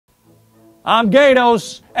I'm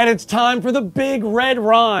Gaydos, and it's time for the Big Red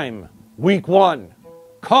Rhyme. Week 1,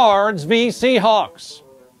 Cards v Seahawks.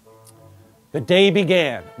 The day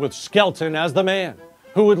began with Skelton as the man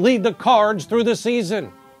who would lead the Cards through the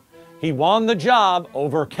season. He won the job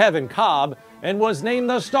over Kevin Kolb and was named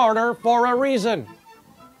the starter for a reason.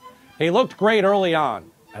 He looked great early on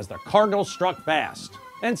as the Cardinals struck fast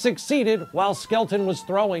and succeeded while Skelton was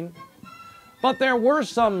throwing. But there were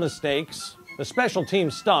some mistakes. The special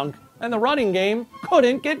teams stunk and the running game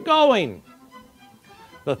couldn't get going.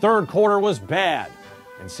 The third quarter was bad,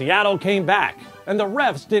 and Seattle came back, and the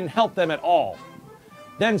refs didn't help them at all.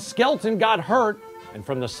 Then Skelton got hurt, and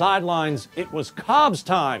from the sidelines, it was Kolb's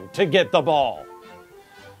time to get the ball.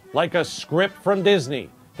 Like a script from Disney,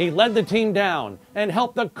 he led the team down and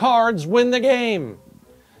helped the Cards win the game.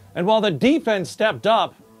 And while the defense stepped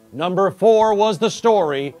up, number 4 was the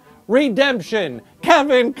story. Redemption,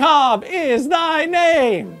 Kevin Kolb is thy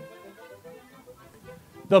name.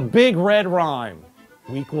 The Big Red Rhyme,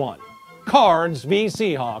 Week 1, Cards v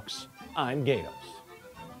Seahawks. I'm Gaydos.